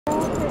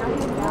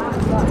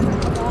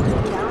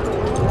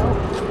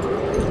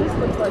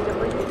like a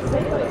freaking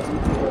sailing.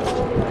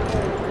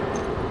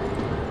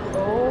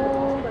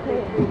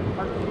 Okay.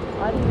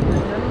 I didn't even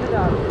remember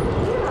that.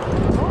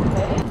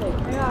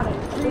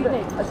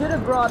 Okay. I should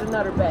have brought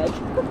another bag.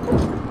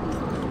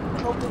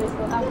 Hopefully they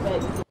still have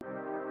bags.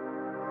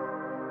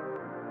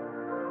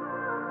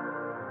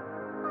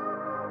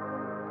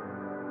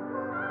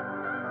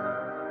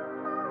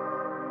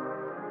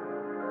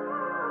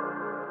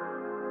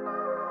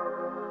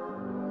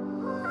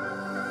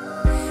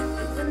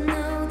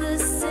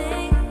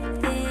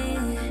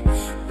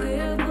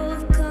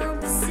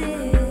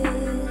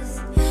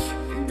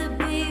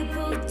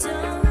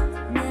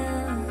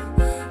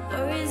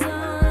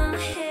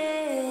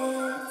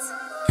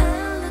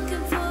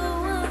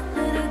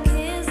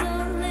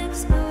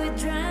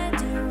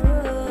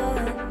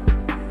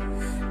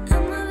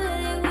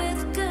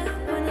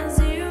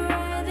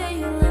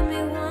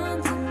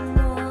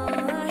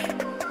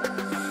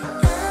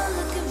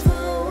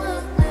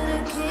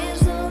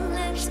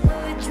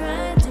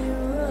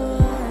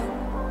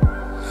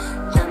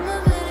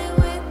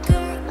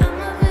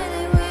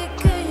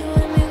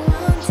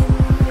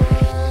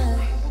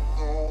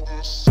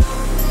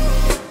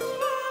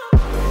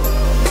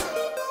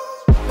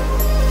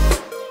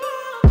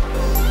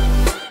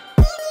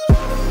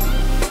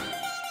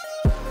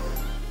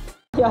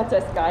 Yeah, it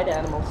says guide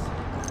animals.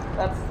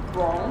 That's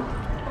wrong.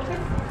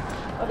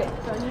 Okay,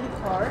 so I need a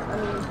card. I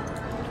mean,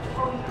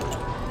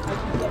 I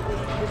can get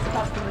this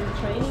custom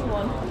training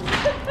one.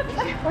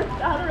 Put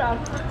that around.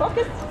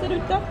 Focus,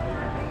 Seruta.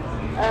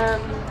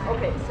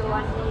 Okay, so I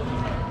need.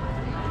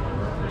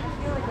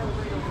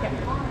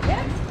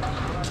 Yeah.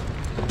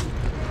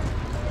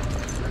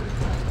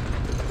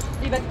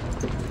 Leave it.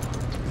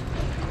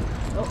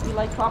 Oh, you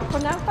like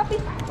popcorn now, puppy?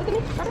 Look at me.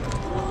 Got it.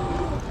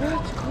 Good.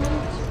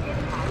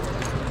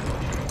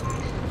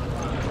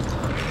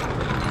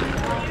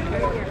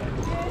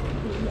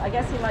 I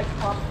guess he likes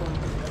popcorn.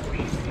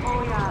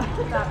 Oh yeah,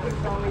 that was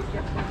always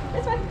different.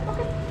 This way,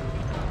 okay.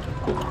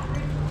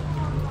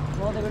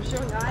 Well, they were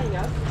sure eyeing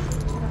us.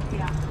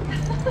 Yeah.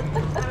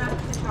 I'm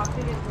actually shocked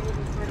they didn't leave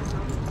instead of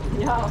no.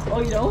 Yeah, oh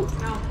you don't?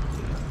 No.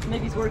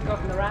 Maybe he's worth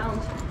gotten around.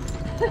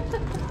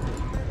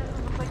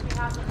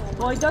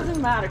 Well, it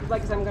doesn't matter, because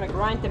like I said, I'm going to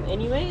grind them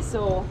anyway,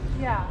 so...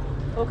 Yeah.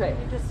 Okay.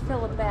 You just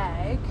fill a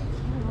bag.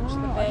 Oh,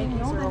 the bag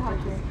is over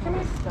here. Come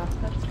here. Stuff.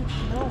 That's good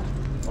to know.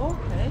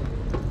 Okay.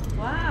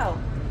 Wow.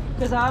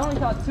 Because I only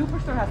thought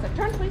Superstore has that.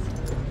 Turn, please.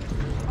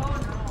 Oh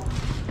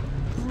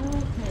no.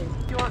 Okay.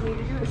 Do you want me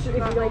to do it? If you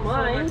don't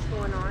mind. So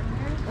much going on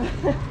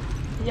here.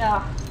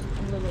 Yeah.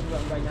 I'm a little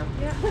overwhelmed right now.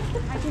 Yeah,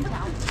 I can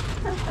tell.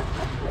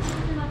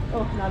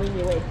 Oh, not in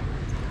your way.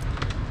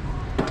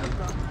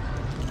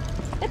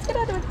 Let's get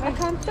out of it. I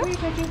can't stop. I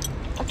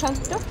can't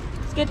stop.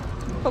 Skid.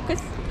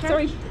 Focus.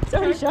 Sorry.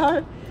 Sorry,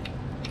 Char.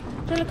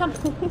 Come.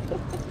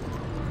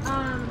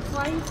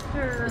 Flights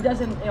or... It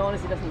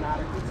honestly doesn't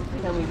matter.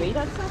 Can we wait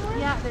out somewhere?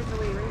 Yeah, there's a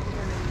way right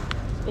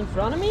here. In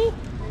front of me?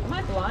 Am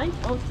I blind?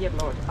 Oh dear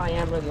Lord, I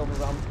am really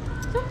overwhelmed.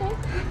 It's okay.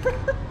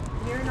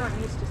 You're not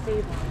used to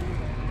saving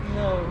either.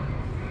 No.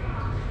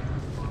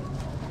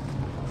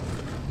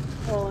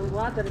 Well, I'm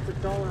glad that it's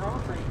 $1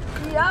 off right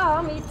now.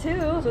 Yeah, me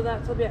too. So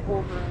that's a bit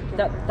over.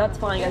 That's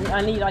fine.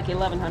 I need like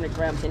 1,100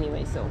 grams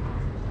anyway, so...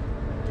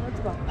 That's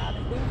about that,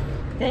 I think.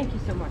 Thank you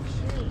so much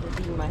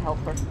for being my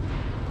helper.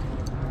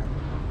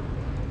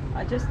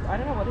 I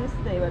don't know what it is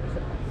today, but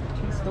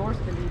these stores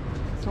can be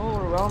so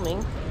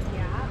overwhelming.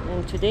 Yeah.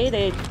 And today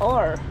they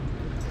are.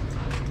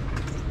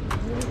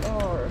 They really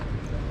are.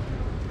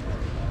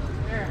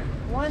 There.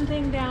 One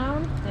thing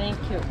down. Thank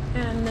you.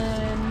 And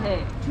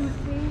then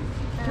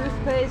toothpaste.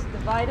 Toothpaste, the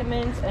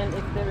vitamins, and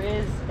if there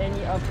is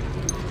any of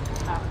the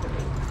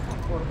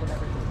aftermath or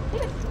whatever.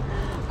 Yes.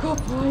 Good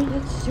boy,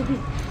 that should be.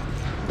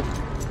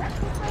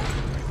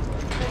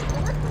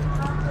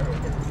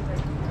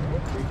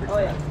 Oh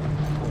yeah.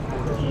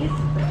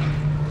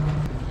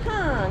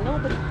 Huh,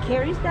 nobody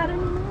carries that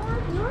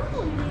anymore? No,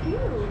 they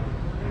do.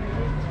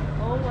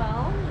 Oh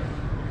well.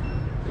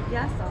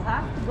 Yes, I'll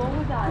have to go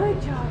with that.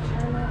 Good job,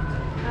 Charlotte.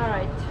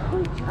 Alright,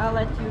 I'll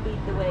let you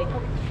lead the way.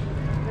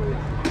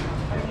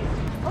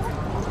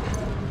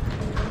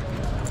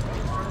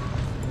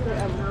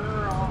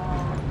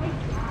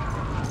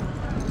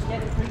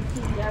 Getting pretty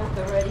teased out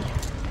already.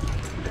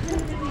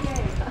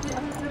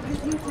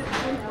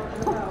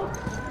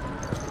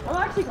 I'm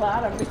actually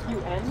glad I'm with you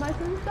and my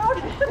food dog.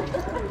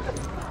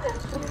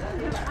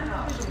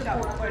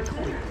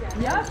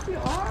 Yes, you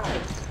are.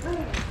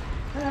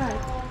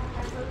 Alright.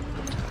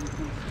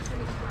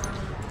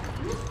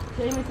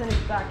 Jameson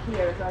is back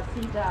here, so I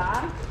see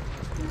that.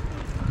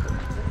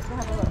 Let's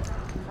have a look.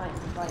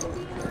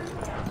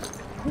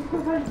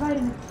 Find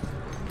vitamins.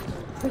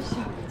 Push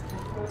up.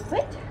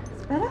 Wait,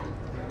 it's better.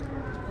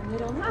 And they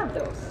don't have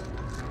those.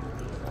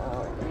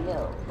 Oh no.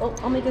 Oh,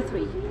 I'll make a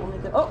 3.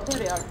 Oh, there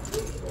they are.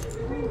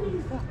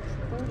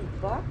 30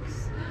 bucks.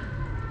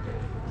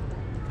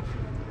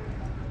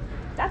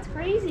 That's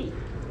crazy.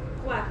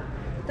 What?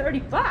 30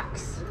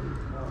 bucks.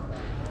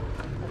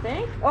 I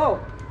think. Oh.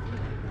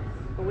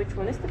 Well, which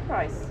one is the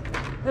price?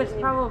 It's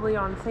probably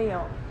on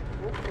sale.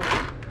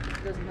 Okay.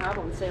 doesn't have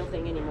on sale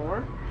thing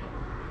anymore.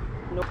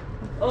 Nope.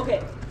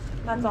 Okay.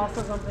 That's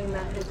also something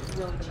that is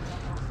really cheap.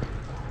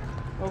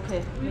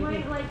 Okay. We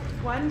might, like,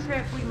 one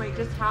trip we might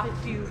just have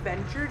to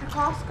venture to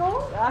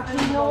Costco.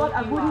 Actually, you know what?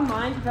 I wouldn't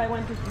mind if I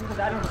went to because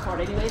I don't have a card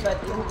anyway, but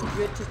it would be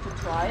good just to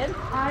try it.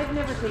 I've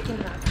never taken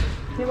that.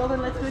 Okay, well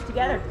then let's do it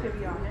together. To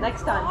be honest.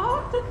 Next time.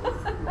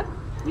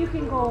 You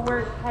can go,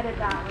 we're headed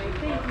that way.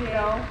 Thank you,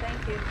 though.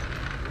 Thank you.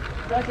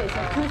 Okay,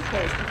 so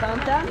toothpaste. You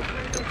found that?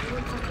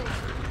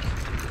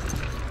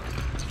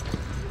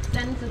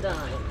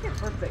 Sensodyne.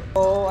 Perfect.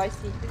 Oh, I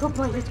see. Go,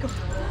 boy, let's go.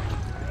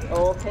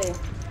 Okay.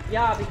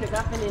 Yeah, because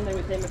I've been in there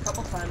with him a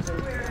couple times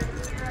and I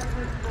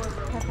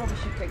probably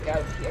should kick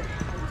out here.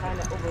 I'm kind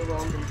of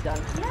overwhelmed and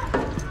done. Yeah,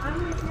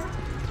 I'm with you.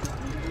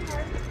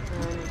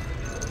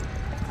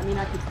 I mean,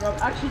 I could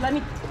probably... Actually, let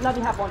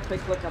me have one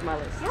quick look at my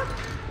list. Yeah.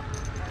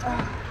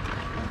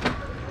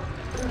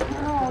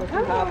 Oh, if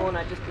you have one,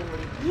 I just didn't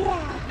really...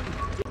 Yeah.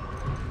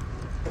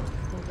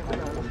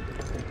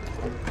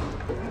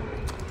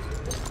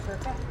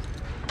 Perfect.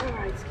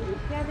 Alright, Skidboot.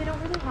 Yeah, they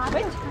don't really have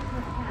Wait. those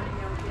Christmas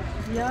candy out yet.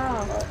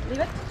 Yeah. Leave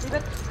it. Leave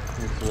it.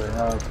 So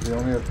they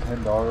only have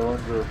 $10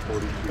 ones or $42.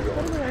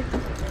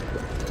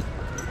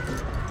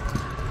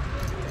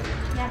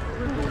 Yes,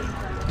 we're going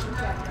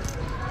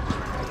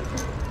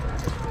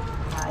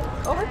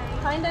Over.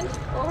 Hind end.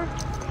 Over.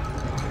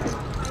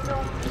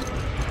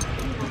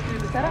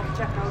 Set up.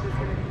 Checkout is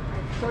going to be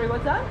Sorry,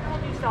 what's that?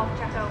 I'll do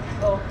self-checkout.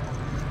 Oh,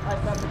 I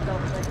thought the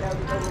self-checkout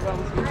was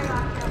overwhelmed.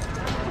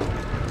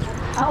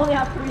 I only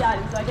have 3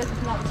 items, so I guess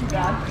it's not too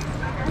bad.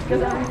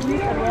 Because I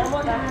refuse to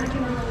Walmart, I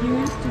freaking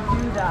refuse to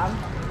do that.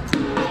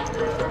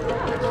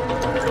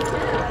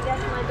 I guess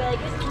my bag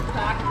is too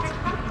packed.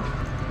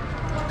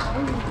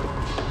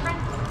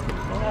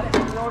 We'll have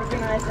to be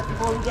organized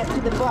before we get to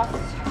the bus.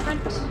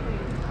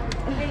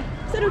 Hey,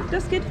 Sit up,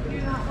 that's good.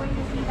 you're not going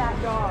to see that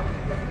dog.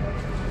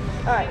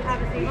 Alright.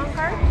 Have a savings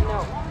card?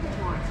 No.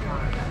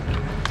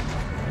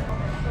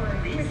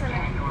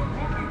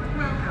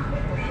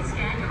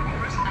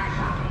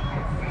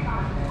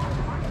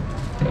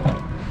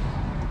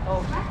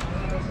 Oh.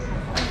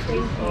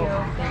 Thank you.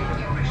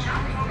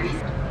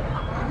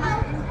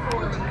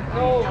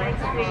 No,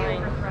 it's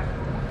fine.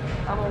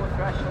 I'm over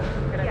threshold.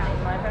 Can I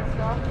take my best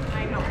off?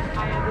 I know. I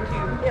have the two.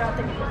 Yeah, I'll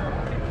take it.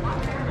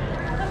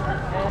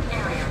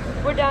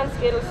 We're down,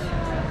 Skittles.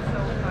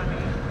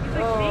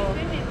 Oh.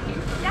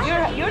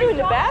 You're doing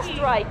the best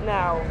right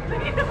now.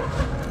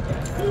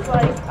 He's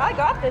like, I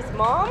got this,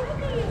 Mom.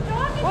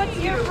 What's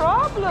your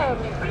problem?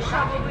 We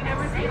probably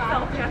never see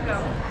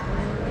self-checkout.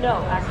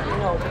 No, actually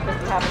no,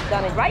 because we haven't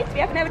done it. Right? We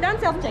have never done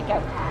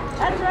self-checkout.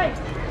 That's right.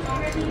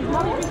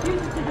 Mommy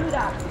refuses to do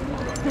that.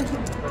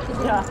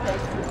 Yeah,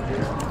 thanks.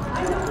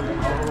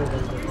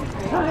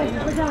 Okay,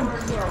 we're done.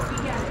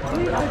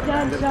 We are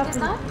done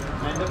shopping.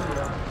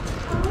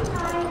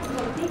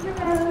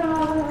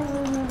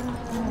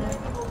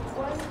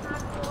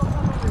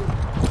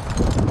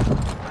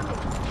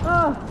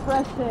 Oh,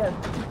 fresh air.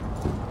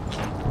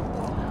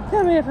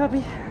 Come here,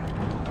 puppy.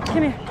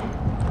 Come here.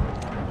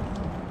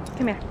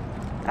 Come here.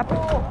 Up.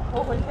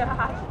 Oh my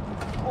gosh.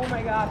 Oh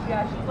my gosh,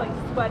 yeah, she's like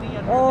sweaty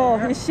under Oh,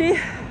 there. is she?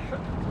 It's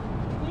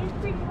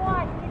pretty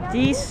hot, you know?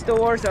 These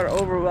stores are It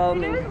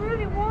overwhelming. is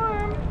really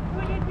warm.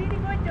 We did really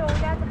good though.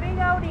 That's a big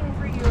outing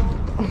for you.